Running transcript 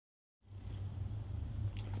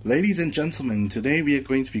Ladies and gentlemen, today we are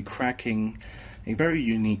going to be cracking a very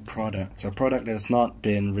unique product, a product that has not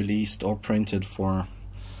been released or printed for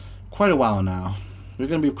quite a while now. We're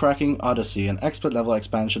going to be cracking Odyssey, an expert level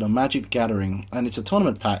expansion of Magic the Gathering, and it's a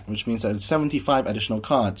tournament pack, which means that it's 75 additional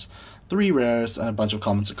cards, 3 rares, and a bunch of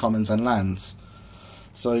commons and lands.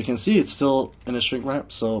 So you can see it's still in a shrink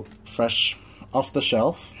wrap, so fresh off the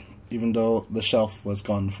shelf, even though the shelf was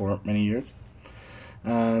gone for many years.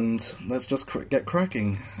 And let's just get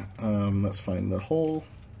cracking. Let's find the hole.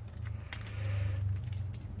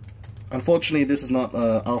 Unfortunately, this is not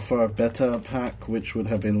an alpha or beta pack, which would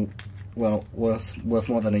have been, well, worth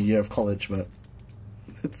more than a year of college, but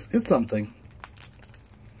it's something.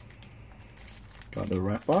 Got the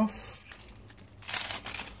wrap off.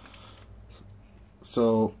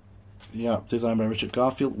 So, yeah, designed by Richard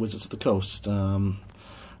Garfield, Wizards of the Coast.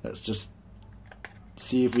 Let's just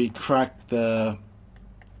see if we crack the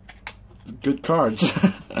good cards.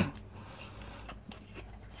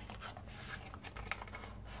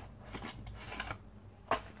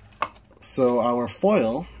 So our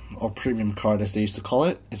foil, or premium card as they used to call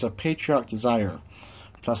it, is a Patriarch Desire.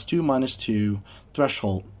 +2, -2,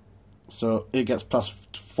 threshold. So it gets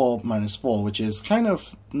 +4, -4, which is kind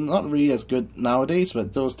of not really as good nowadays,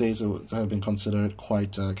 but those days it would have been considered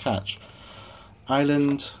quite a catch.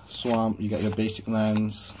 Island, swamp, you get your basic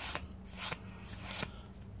lands.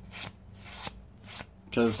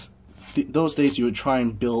 Because those days you would try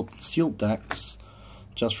and build sealed decks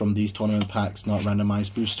just from these tournament packs, not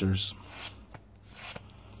randomized boosters.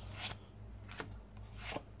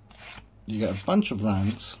 You get a bunch of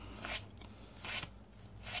lands.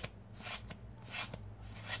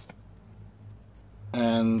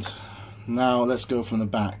 And now let's go from the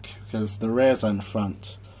back, because the rares are in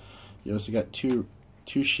front. You also get two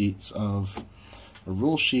sheets of a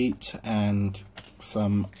rule sheet and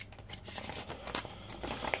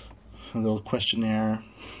a little questionnaire,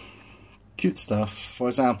 cute stuff. For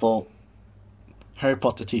example, Harry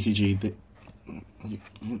Potter TCG,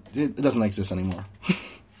 it doesn't exist anymore.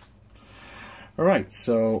 Alright,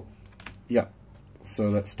 so yeah, so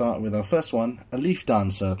let's start with our first one, a Leaf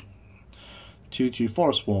Dancer. 2/2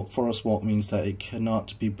 Forest Walk. Forest Walk means that it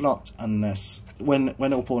cannot be blocked unless when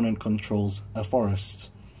an opponent controls a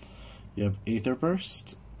forest. You have Aether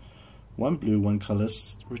Burst. 1 blue, 1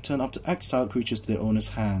 colorless. Return up to exiled creatures to their owner's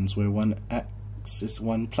hands, where 1x is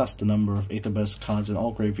 1 plus the number of Aether Burst cards in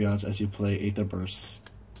all graveyards as you play Aether Bursts.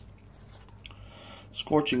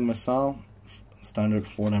 Scorching Missile, standard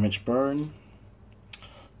 4 damage burn.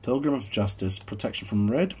 Pilgrim of Justice, protection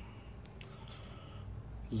from red.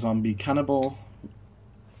 Zombie Cannibal,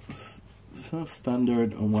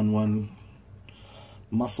 standard 1/1.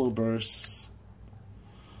 Muscle Burst.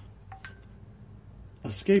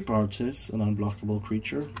 Escape Artist, an unblockable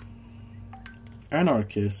creature.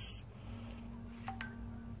 Anarchist.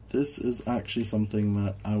 This is actually something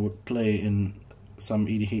that I would play in some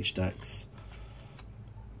EDH decks.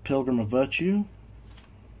 Pilgrim of Virtue.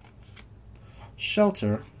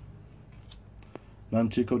 Shelter.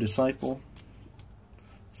 Nantuko Disciple.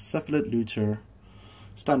 Cephalid Looter.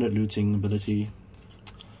 Standard looting ability.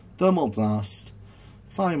 Thermal Blast.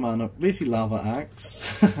 5 mana, basically Lava Axe.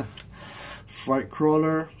 Fright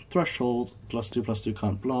Crawler, Threshold, +2/+2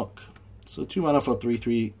 can't block. So 2 mana for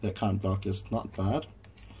 3/3 that can't block is not bad.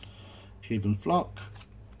 Haven Flock,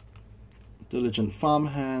 Diligent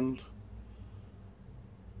Farmhand.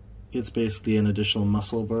 It's basically an additional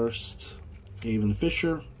Muscle Burst. Haven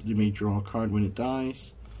Fisher, you may draw a card when it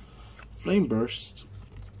dies. Flame Burst,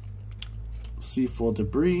 C4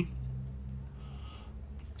 Debris.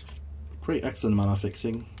 Great, excellent mana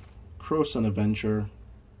fixing. Crowsun Avenger.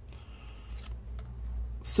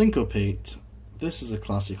 Syncopate. This is a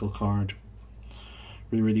classical card,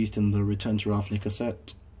 re-released in the Return to Ravnica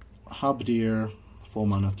set. Habdir, 4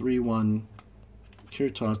 mana 3/1.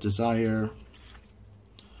 Kirtar's Desire.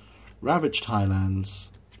 Ravaged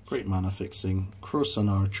Highlands, great mana fixing. Crowsun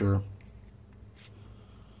Archer.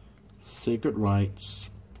 Sacred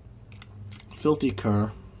Rites. Filthy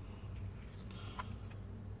Cur.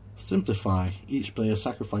 Simplify, each player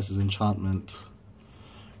sacrifices enchantment.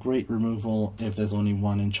 Great removal if there's only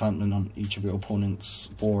 1 enchantment on each of your opponent's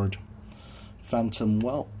board. Phantom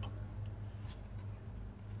Whelp.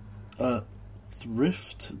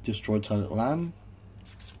 Thrift, destroy target land.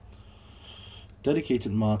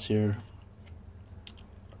 Dedicated Martyr.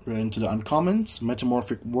 We're into the uncommons.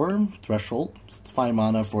 Metamorphic Worm, threshold. 5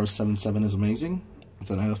 mana for 7/7 is amazing. It's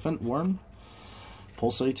an elephant worm.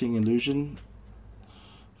 Pulsating Illusion.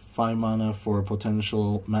 5 mana for a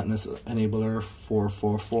potential Madness Enabler for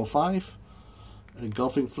 4/4/5.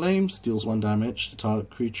 Engulfing Flames deals 1 damage to target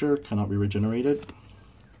creature, cannot be regenerated.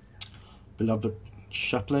 Beloved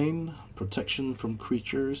Chaplain, protection from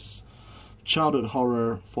creatures. Childhood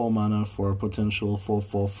Horror, 4 mana for a potential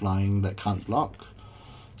 4/4 flying that can't block.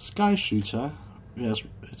 Sky Shooter, yes,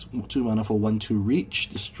 it's 2 mana for 1/2 reach,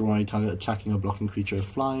 destroy target attacking or blocking creature with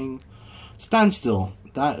flying. Standstill,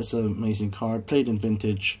 that is an amazing card, played in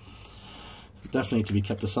Vintage, definitely to be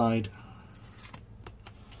kept aside.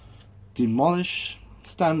 Demolish,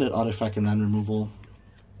 standard artifact and land removal.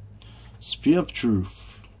 Spear of Truth,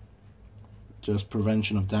 just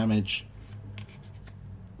prevention of damage.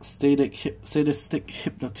 Sadistic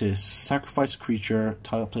Hypnotist, sacrifice a creature,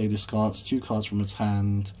 target player discards 2 cards from its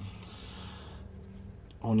hand,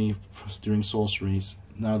 only during sorceries.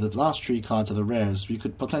 Now the last 3 cards are the rares. We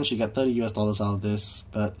could potentially get $30 US out of this,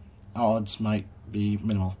 but our odds might be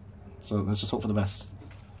minimal. So let's just hope for the best.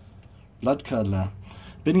 Blood Curdler.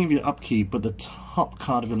 Beginning of your upkeep, put the top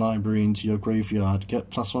card of your library into your graveyard,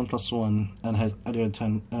 get +1/+1, and has at the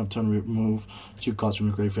end of turn remove 2 cards from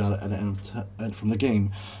your graveyard at the end of from the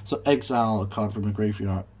game. So exile a card from your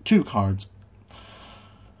graveyard, 2 cards.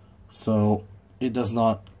 So it does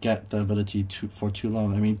not get the ability for too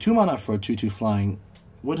long. I mean, 2 mana for a 2/2 flying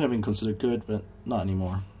would have been considered good, but not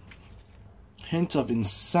anymore. Hint of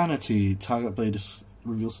Insanity. Target player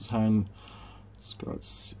reveals his hand.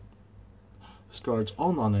 Discards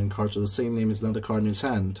all non-land cards with the same name as another card in his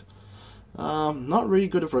hand. Not really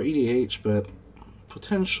good for EDH, but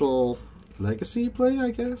potential legacy play,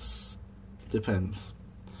 I guess? Depends.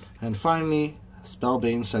 And finally,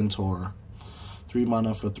 Spellbane Centaur. 3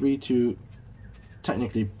 mana for 3/2,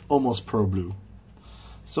 technically almost pro-blue.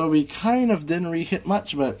 So we kind of didn't really hit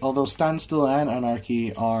much, but although Standstill and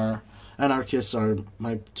Anarchists are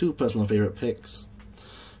my 2 personal favorite picks,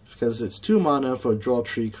 because it's 2 mana for draw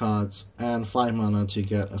 3 cards and 5 mana to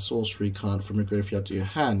get a sorcery card from your graveyard to your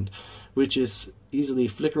hand, which is easily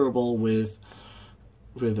flickerable with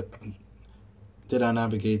Deadeye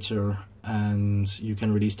Navigator, and you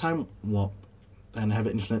can release Time Warp and have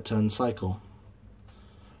an infinite turn cycle.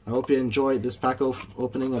 I hope you enjoyed this pack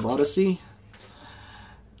opening of Odyssey,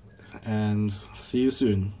 and see you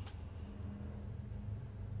soon.